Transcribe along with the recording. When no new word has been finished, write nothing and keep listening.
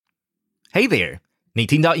Hey there， 你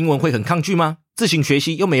听到英文会很抗拒吗？自行学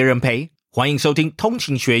习又没人陪？欢迎收听通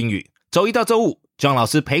勤学英语，周一到周五John 老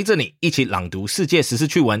师陪着你一起朗读世界时事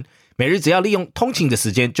趣闻，每日只要利用通勤的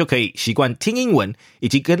时间就可以习惯听英文，以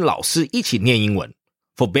及跟老师一起念英文。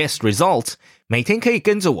For best results， 每天可以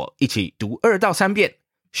跟着我一起读2到3遍。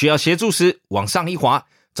需要协助时，往上一滑，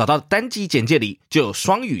找到单集简介里就有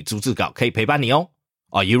双语逐字稿可以陪伴你哦。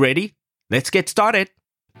Are you ready? Let's get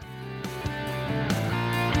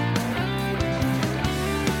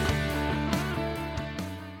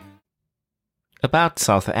started.About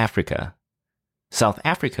South Africa. South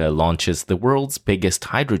Africa launches the world's biggest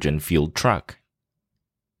hydrogen-fueled truck.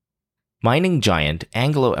 Mining giant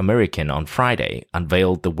Anglo American on Friday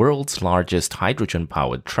unveiled the world's largest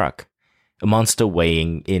hydrogen-powered truck, a monster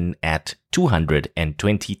weighing in at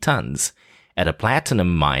 220 tons, at a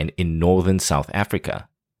platinum mine in northern South Africa.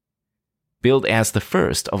 Billed as the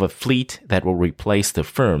first of a fleet that will replace the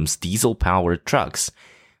firm's diesel-powered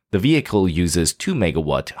trucks,The vehicle uses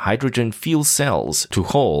 2-megawatt hydrogen fuel cells to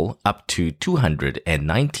haul up to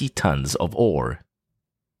 290 tons of ore.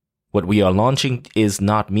 What we are launching is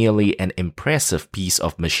not merely an impressive piece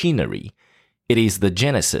of machinery. It is the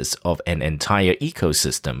genesis of an entire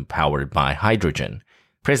ecosystem powered by hydrogen,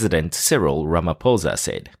 President Cyril Ramaphosa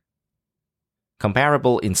said.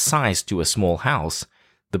 Comparable in size to a small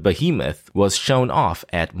house,The behemoth was shown off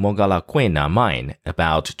at Mogalakwena mine,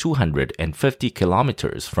 about 250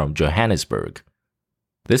 kilometers from Johannesburg.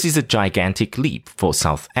 This is a gigantic leap for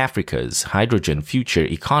South Africa's hydrogen future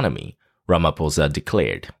economy, Ramaphosa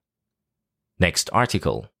declared. Next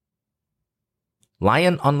article.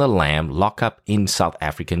 Lion on the lam lock up in South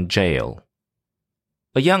African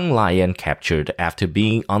jail.A young lion captured after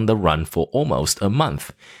being on the run for almost a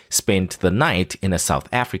month spent the night in a South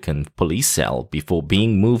African police cell before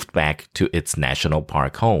being moved back to its national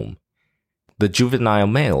park home. The juvenile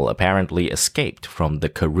male apparently escaped from the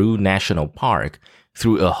Karoo National Park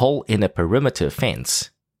through a hole in a perimeter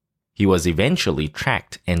fence. He was eventually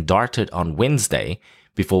tracked and darted on Wednesday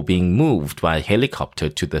before being moved by helicopter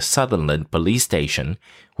to the Sutherland police station,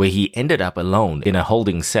 where he ended up alone in a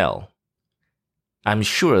holding cell.I'm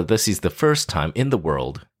sure this is the first time in the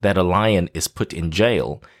world that a lion is put in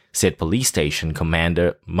jail, said police station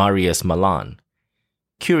commander Marius Malan.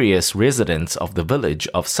 Curious residents of the village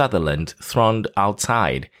of Sutherland thronged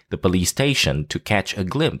outside the police station to catch a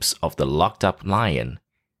glimpse of the locked-up lion.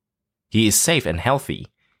 He is safe and healthy.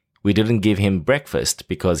 We didn't give him breakfast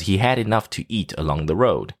because he had enough to eat along the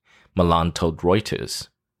road, Malan told Reuters.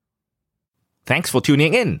 Thanks for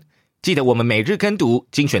tuning in.记得我们每日跟读、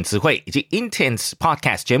精选词汇以及 Intense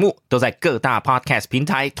Podcast 节目都在各大 Podcast 平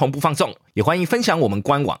台同步放送，也欢迎分享我们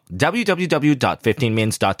官网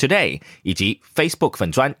www.15minutes.today 以及 Facebook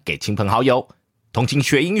粉专给亲朋好友。通勤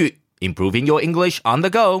学英语 Improving your English on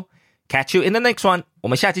the go. Catch you in the next one. 我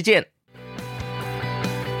们下期见。